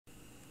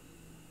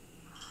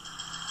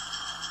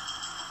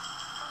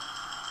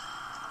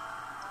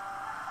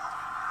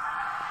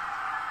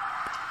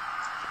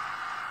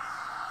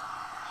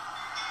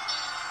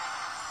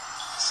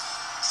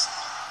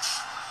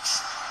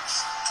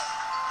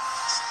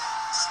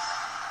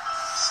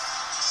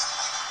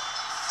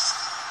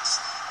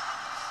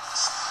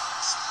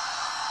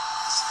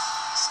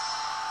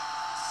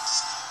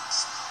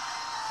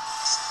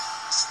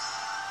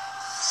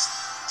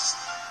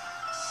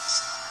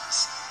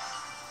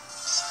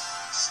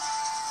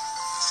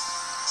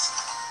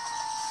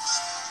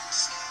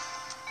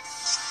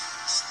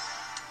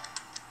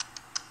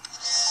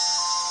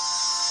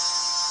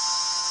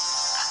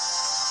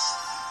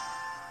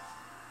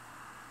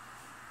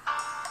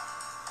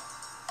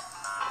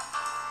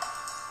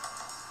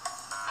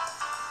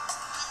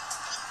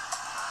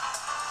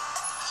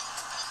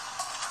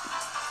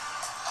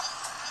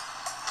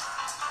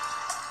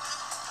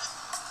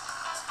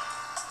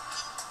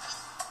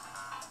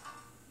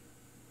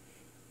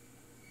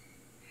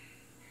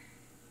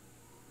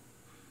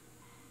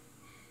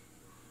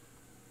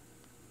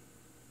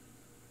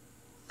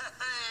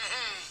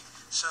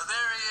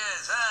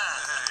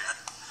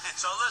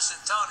Listen,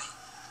 Tony,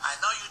 I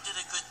know you did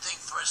a good thing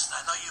first, and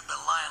I know you've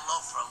been lying low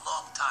for a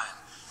long time.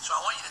 So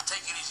I want you to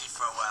take it easy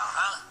for a while,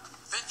 huh?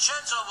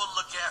 Vincenzo will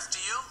look after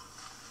you.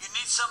 You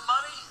need some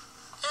money?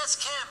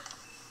 Ask him.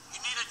 You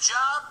need a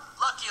job?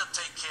 Lucky he'll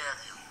take care of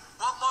you.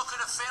 What more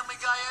could a family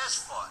guy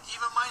ask for?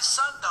 Even my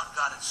son done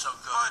got it so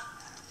good.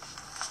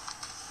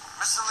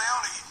 But, Mr.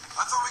 Leone,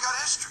 I thought we got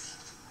history.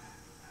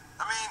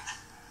 I mean,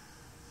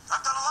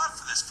 I've done a lot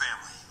for this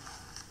family.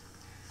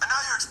 And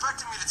now you're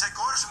expecting me to take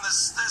orders from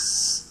this...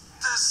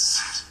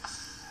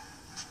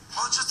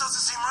 Well, it just doesn't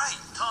seem right.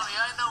 Tony,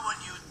 I know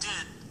what you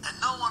did, and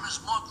no one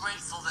is more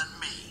grateful than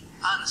me,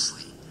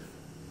 honestly.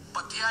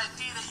 But the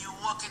idea that you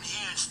walk in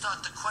here and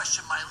start to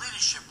question my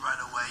leadership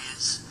right away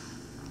is,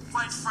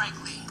 quite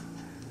frankly,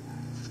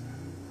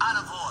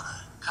 out of order.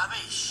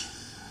 Capiche?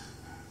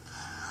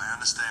 I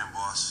understand,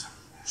 boss.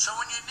 So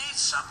when you need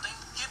something,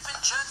 give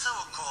Vincenzo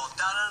a call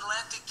down at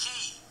Atlantic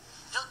Key.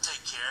 He'll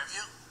take care of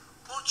you.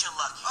 Won't you,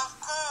 Lucky? Of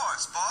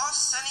course,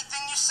 boss.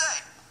 Anything you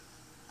say.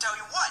 Tell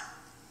you what,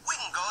 we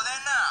can go there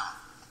now.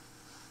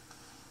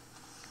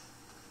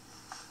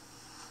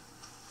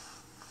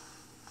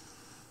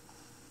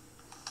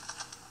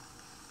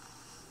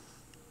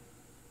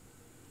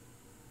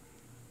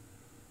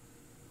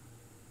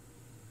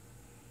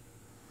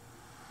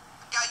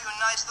 Got you a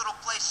nice little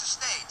place to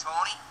stay,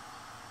 Tony.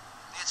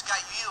 It's got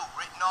you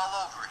written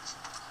all over it.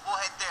 We'll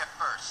head there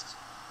first.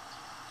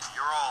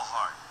 You're all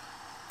heart.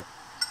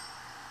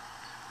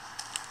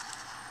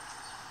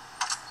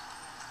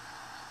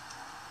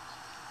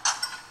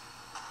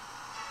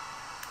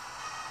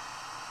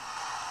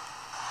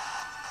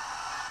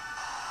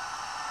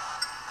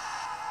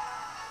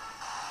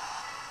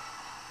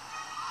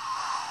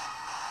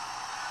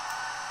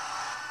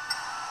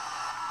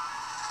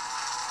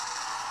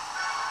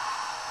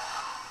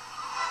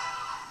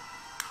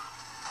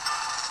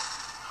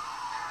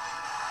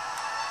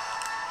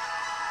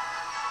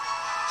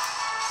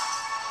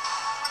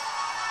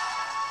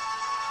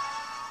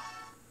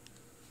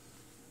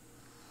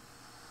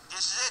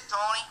 This is it,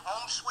 Tony.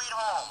 Home sweet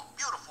home.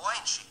 Beautiful,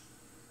 ain't she?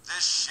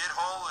 This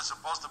shithole is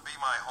supposed to be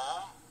my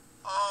home?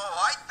 Oh,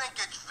 I think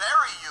it's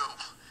very you.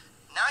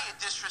 Now you're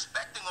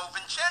disrespecting old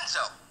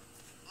Vincenzo.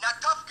 Now,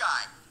 tough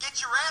guy, get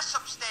your ass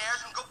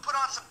upstairs and go put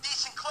on some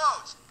decent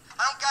clothes.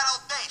 I don't got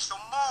all day, so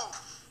move.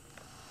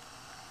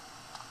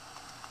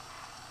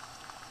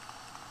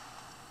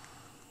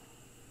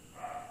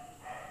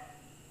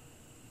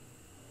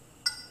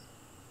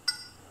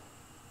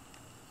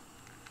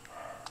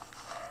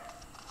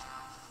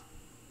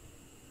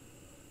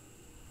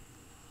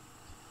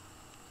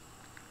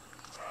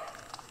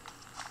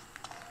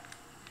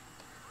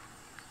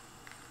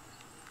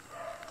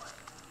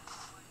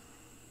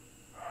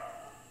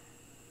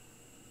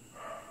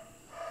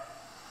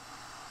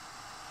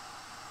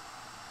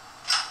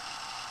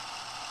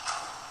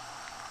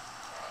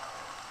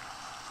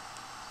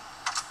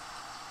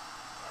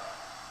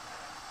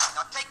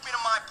 Now take me to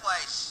my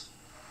place.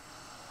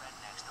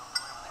 Rednecks don't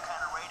deliver the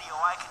kind of radio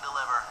I can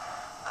deliver.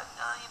 But,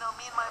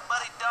 me and my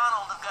buddy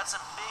Donald have got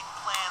some big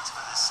plans for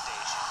this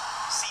station.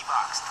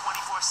 C-Box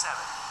 24/7.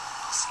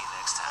 We'll see you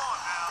next time.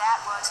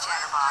 That was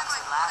Chatterbox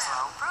with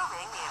Laszlo,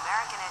 proving the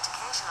American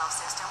educational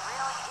system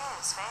really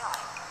is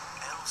failing.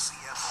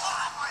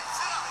 LCFR.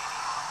 Radio.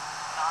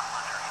 Not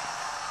underrated.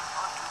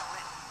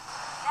 Underwritten.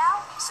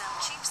 Now, some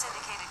cheap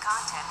syndicated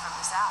content from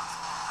the South.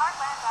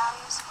 Heartland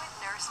Values with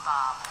Nurse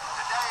Bob.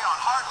 Today on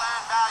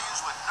Heartland Values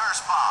with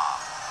Nurse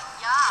Bob.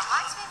 Yeah,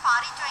 Mike's been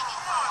potty training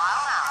for a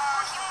while now.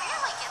 Well, he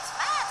really gets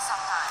mad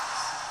sometimes.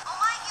 Oh,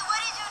 Mikey,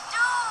 what did you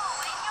do?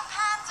 In your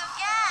pants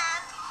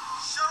again?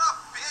 Shut up,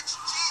 bitch.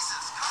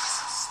 Jesus, cut me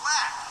some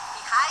slack.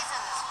 He hides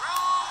in this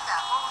room,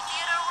 that whole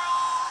theater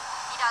room.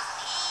 He doesn't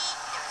eat.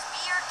 There's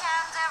beer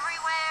cans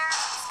everywhere.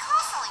 He's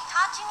constantly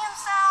touching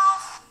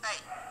himself.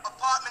 Hey,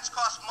 apartments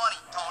cost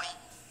money, Tony.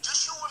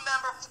 Just you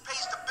remember who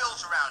pays the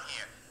bills around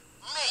here.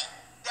 Me,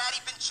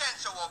 Daddy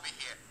Vincenzo over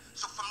here.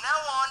 So from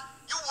now on,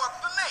 you work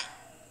for me.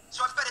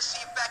 So I better see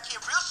you back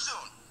here real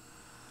soon.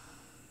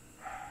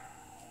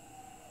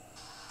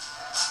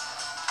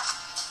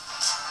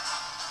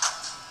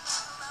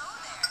 Hello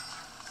there.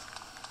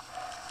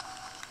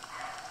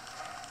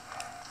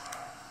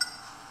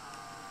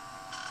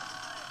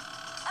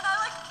 And I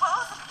like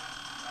both.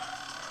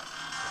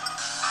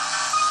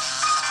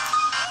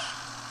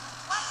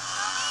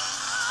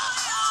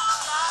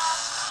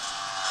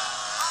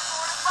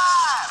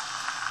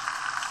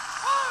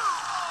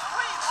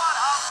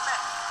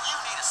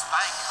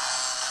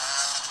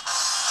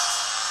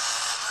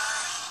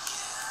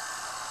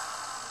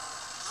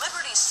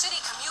 Liberty City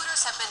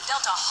commuters have been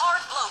dealt a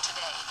hard blow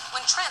today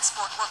when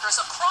transport workers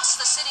across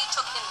the city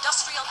took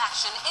industrial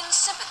action in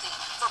sympathy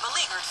for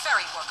beleaguered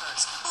ferry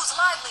workers whose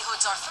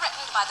livelihoods are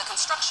threatened by the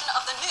construction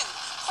of the new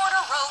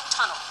Porter Road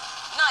Tunnel.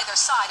 Neither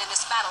side in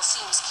this battle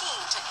seems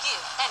keen to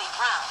give any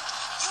ground.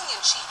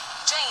 Union Chief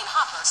Jane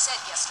Hopper said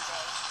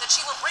yesterday that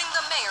she will bring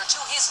the mayor to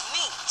his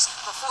knees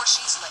before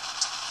she's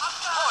late.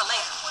 More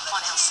later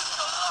on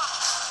LCA.